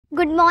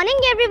Good morning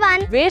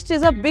everyone. Waste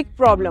is a big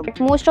problem.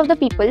 Most of the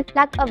people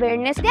lack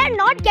awareness. They are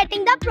not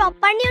getting the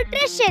proper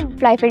nutrition.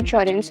 Life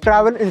insurance,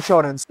 travel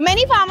insurance.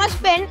 Many farmers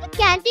spend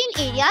Canteen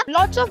area.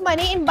 lots of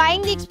money in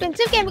buying the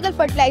expensive chemical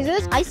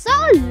fertilizers. I saw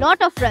a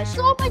lot of rush.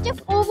 So much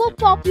of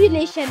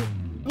overpopulation.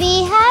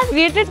 We have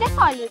Created the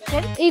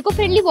solution.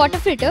 eco-friendly water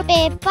filter,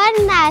 Paper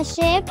mache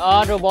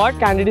a robot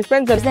candy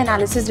dispenser the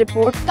analysis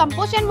report,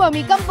 Compost and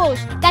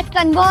vermicompost. that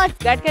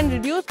converts that can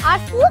reduce our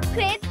food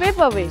crates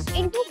paper waste.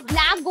 into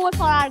black gold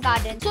for our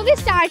garden. So we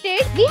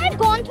started. We had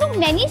gone through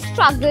many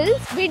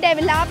struggles, We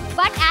developed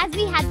but as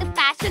we had the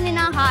passion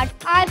in our heart,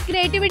 our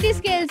creativity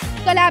skills,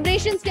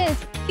 collaboration skills,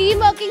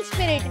 team working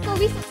spirit. so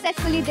we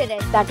successfully did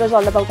it. that was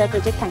all about our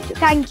project. Thank you.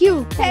 Thank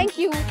you. Thank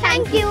you.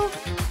 Thank you.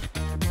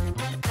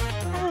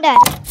 I'm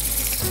done.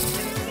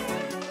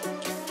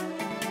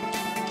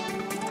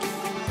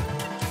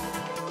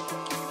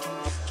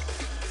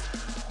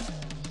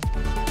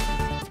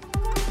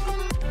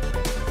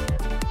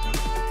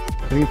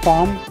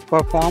 Reform,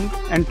 perform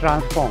and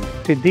transform.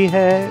 सिद्धि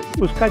है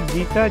उसका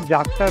जीता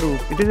जागता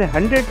रूप। It is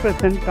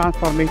 100%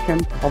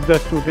 transformation of the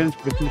students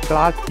between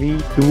class 3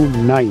 to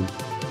 9।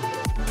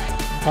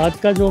 आज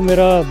का जो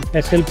मेरा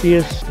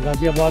SLPS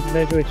Ghaziabad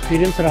में जो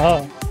एक्सपीरियंस रहा,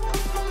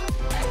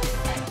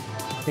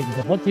 एक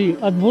बहुत ही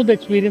अद्भुत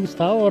एक्सपीरियंस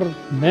था और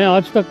मैं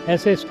आज तक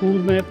ऐसे स्कूल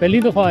में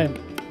पहली दफ़ा आया।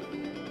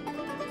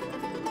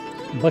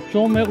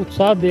 बच्चों में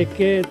उत्साह देख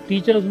के,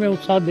 टीचर्स में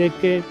उत्साह देख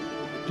के,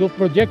 जो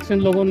प्रोजेक्ट्स इन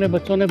लोगों ने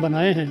बच्चों ने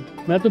बनाए हैं,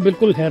 मैं तो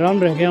बिल्कुल हैरान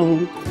रह गया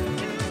हूँ।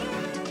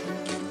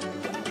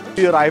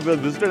 Here I have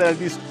visited at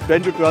least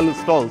 10 to 12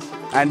 stalls,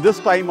 and this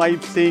time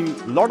I'm seeing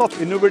a lot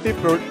of innovative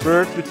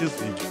products which is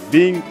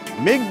being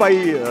made by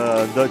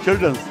the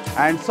children,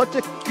 and such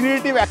a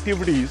creative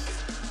activities.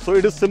 So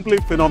it is simply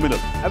phenomenal.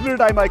 Every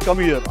time I come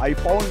here, I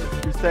found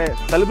it's a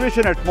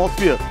celebration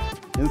atmosphere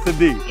in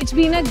SIDDHI. It's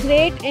been a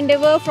great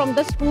endeavor from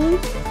the school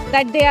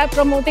that they are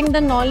promoting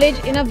the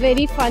knowledge in a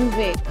very fun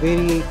way.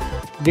 Very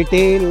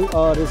detailed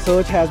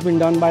research has been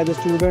done by the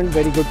student.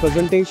 Very good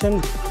presentation.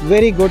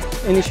 Very good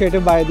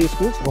initiative by the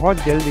schools.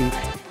 बहुत जल्दी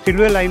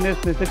silver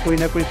liners में से कोई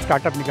ना कोई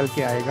startup निकल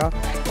के आएगा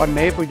और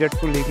नए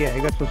प्रोजेक्ट को लेके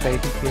आएगा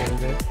सोसाइटी के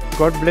अंदर।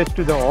 God bless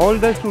to the all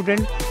the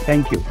student.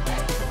 Thank you.